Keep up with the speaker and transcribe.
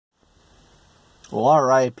Well,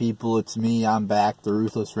 alright people, it's me, I'm back. The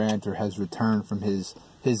Ruthless Ranter has returned from his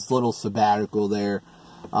little sabbatical there.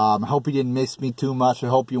 I hope you didn't miss me too much. I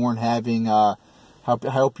hope you weren't having, I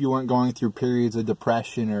hope you weren't going through periods of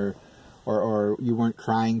depression or you weren't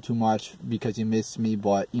crying too much because you missed me.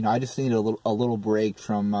 But, you know, I just needed a little break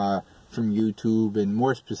from YouTube, and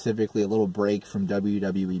more specifically a little break from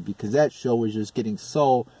WWE, because that show was just getting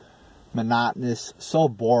so monotonous, so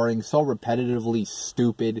boring, so repetitively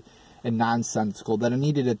stupid and nonsensical that I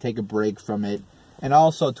needed to take a break from it. And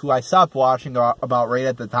also, too, I stopped watching about right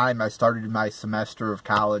at the time I started my semester of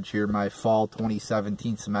college here, my fall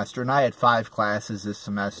 2017 semester, and I had 5 classes this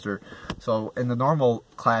semester. So, and the normal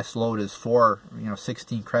class load is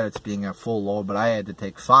 16 credits being a full load, but I had to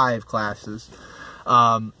take 5 classes.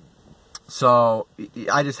 So,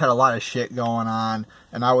 I just had a lot of shit going on,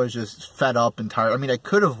 and I was just fed up and tired. I mean, I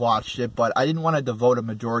could have watched it, but I didn't want to devote a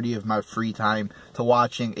majority of my free time to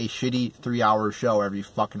watching a shitty 3-hour show every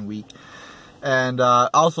fucking week. And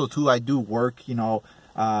also, too, I do work, you know.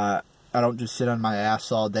 I don't just sit on my ass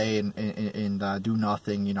all day and do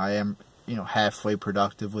nothing. You know, I am, you know, halfway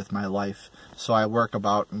productive with my life. So I work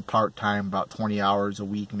about, in part-time, about 20 hours a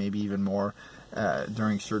week, maybe even more.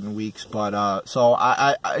 During certain weeks, but so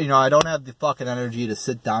I you know, I don't have the fucking energy to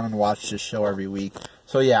sit down and watch this show every week.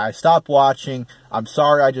 So yeah, I stopped watching. I'm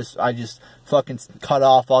sorry, I just fucking cut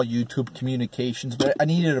off all YouTube communications, but I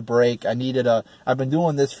needed a break. I've been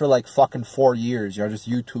doing this for like fucking 4 years, you know, just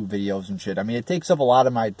YouTube videos and shit. I mean, it takes up a lot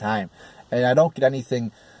of my time, and I don't get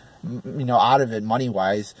anything, you know, out of it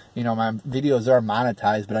money-wise. You know, my videos are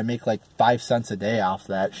monetized, but I make like 5 cents a day off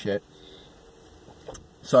that shit.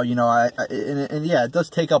 So, you know, and yeah, it does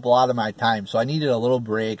take up a lot of my time. So I needed a little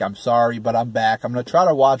break. I'm sorry, but I'm back. I'm going to try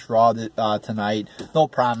to watch Raw tonight. No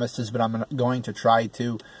promises, but I'm going to try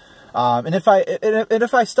to. And if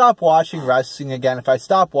I stop watching wrestling again, if I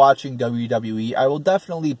stop watching WWE, I will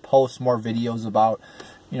definitely post more videos about,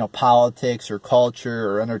 you know, politics or culture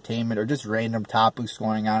or entertainment or just random topics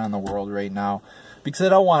going on in the world right now. Because I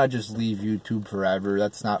don't want to just leave YouTube forever.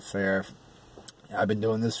 That's not fair. I've been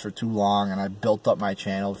doing this for too long, and I built up my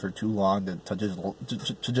channel for too long to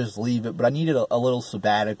just leave it. But I needed a little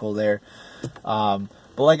sabbatical there. But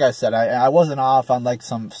like I said, I wasn't off on like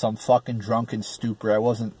some fucking drunken stupor. I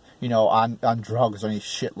wasn't, you know, on drugs or any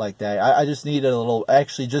shit like that. I just needed a little,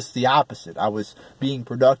 actually just the opposite. I was being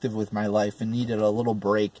productive with my life and needed a little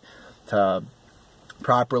break to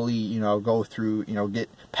properly, you know, go through, you know, get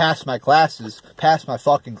past my classes, past my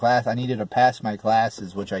fucking class. I needed to pass my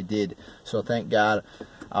classes, which I did. So thank God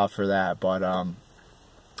for that. But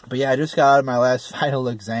yeah, I just got out of my last final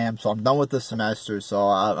exam, so I'm done with the semester. So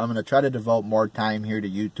I'm going to try to devote more time here to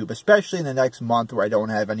YouTube, especially in the next month where I don't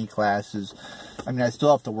have any classes. I mean, I still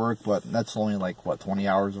have to work, but that's only like, what, 20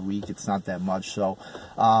 hours a week? It's not that much. So,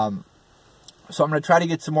 so I'm going to try to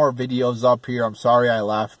get some more videos up here. I'm sorry I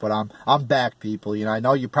left, but I'm back, people. You know, I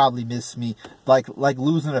know you probably missed me, like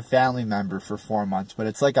losing a family member for 4 months, but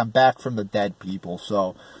it's like I'm back from the dead, people.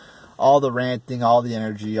 So all the ranting, all the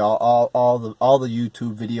energy, all the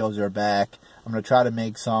YouTube videos are back. I'm going to try to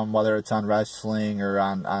make some, whether it's on wrestling or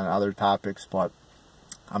on other topics, but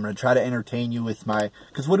I'm going to try to entertain you with my,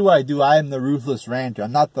 because what do? I am the Ruthless Ranter.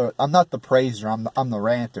 I'm not the praiser. I'm the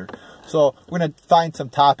ranter. So we're going to find some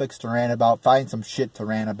topics to rant about, find some shit to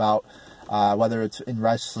rant about, whether it's in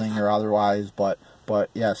wrestling or otherwise. But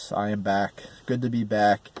yes, I am back. Good to be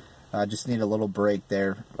back. I just need a little break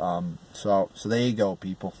there. So there you go,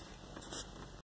 people.